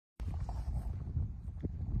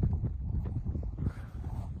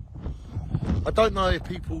I don't know if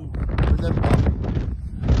people remember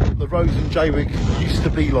what the roads in Jaywick used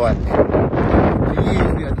to be like. For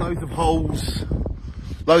years we had loads of holes,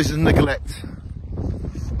 loads of neglect.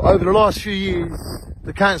 But over the last few years,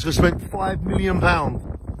 the council has spent £5 million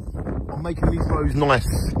on making these roads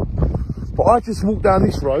nice. But I just walked down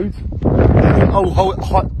this road,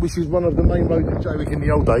 which is one of the main roads in Jaywick in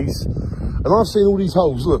the old days, and I've seen all these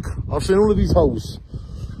holes. Look, I've seen all of these holes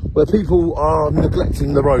where people are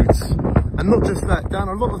neglecting the roads. And not just that, down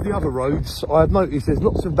a lot of the other roads, I've noticed there's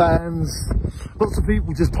lots of vans, lots of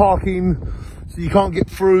people just parking so you can't get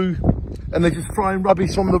through, and they're just throwing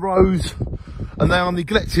rubbish on the roads, and they are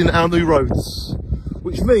neglecting our new roads.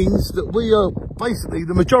 Which means that we are basically,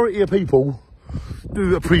 the majority of people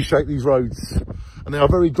do appreciate these roads, and they are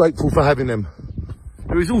very grateful for having them.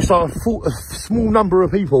 There is also a small number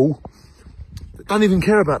of people that don't even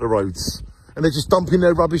care about the roads, and they're just dumping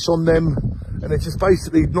their rubbish on them, and they're just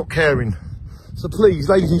basically not caring. So please,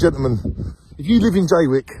 ladies and gentlemen, if you live in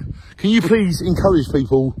Jaywick, can you please encourage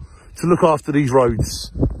people to look after these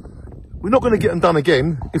roads? We're not going to get them done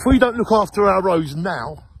again. If we don't look after our roads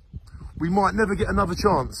now, we might never get another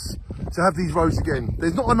chance to have these roads again.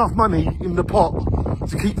 There's not enough money in the pot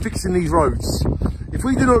to keep fixing these roads. If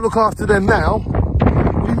we do not look after them now,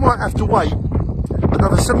 we might have to wait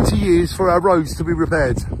another 70 years for our roads to be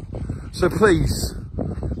repaired. So please,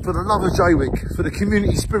 for the love of Jaywick, for the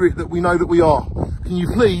community spirit that we know that we are, can you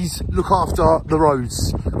please look after the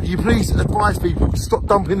roads? Can you please advise people to stop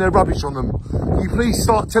dumping their rubbish on them? Can you please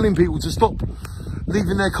start telling people to stop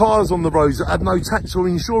leaving their cars on the roads that have no tax or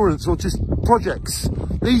insurance or just projects?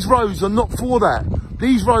 These roads are not for that.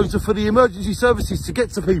 These roads are for the emergency services to get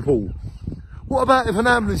to people. What about if an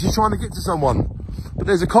ambulance is trying to get to someone, but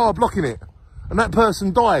there's a car blocking it and that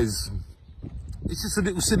person dies? It's just a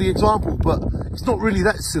little silly example, but it's not really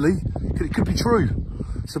that silly. It could be true.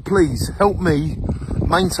 So please help me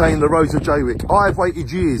maintain the roads of Jaywick. I've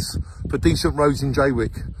waited years for decent roads in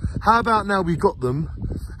Jaywick. How about now we've got them?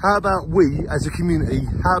 How about we, as a community,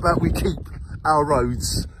 how about we keep our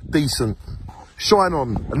roads decent? Shine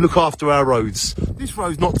on and look after our roads. This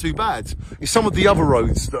road's not too bad. It's some of the other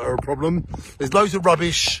roads that are a problem. There's loads of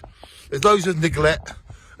rubbish, there's loads of neglect,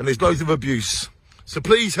 and there's loads of abuse. So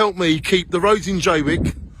please help me keep the roads in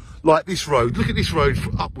Jaywick like this road. Look at this road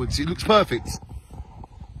upwards, it looks perfect.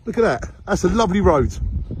 Look at that, that's a lovely road.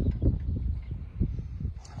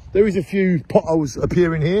 There is a few potholes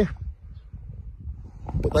appearing here,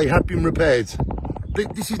 but they have been repaired.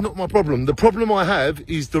 This is not my problem. The problem I have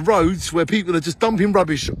is the roads where people are just dumping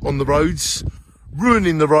rubbish on the roads,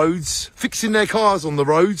 ruining the roads, fixing their cars on the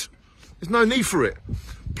road. There's no need for it.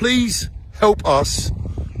 Please help us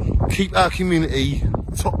keep our community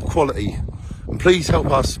top quality, and please help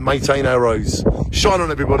us maintain our roads. Shine on,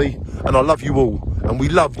 everybody, and I love you all, and we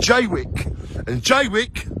love Jaywick, and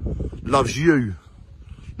Jaywick loves you.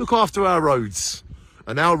 Look after our roads,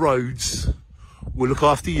 and our roads will look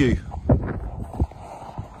after you.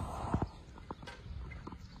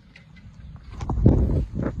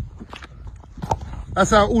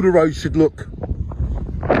 That's how all the roads should look.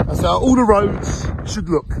 That's how all the roads should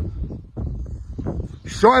look.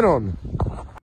 Shine on.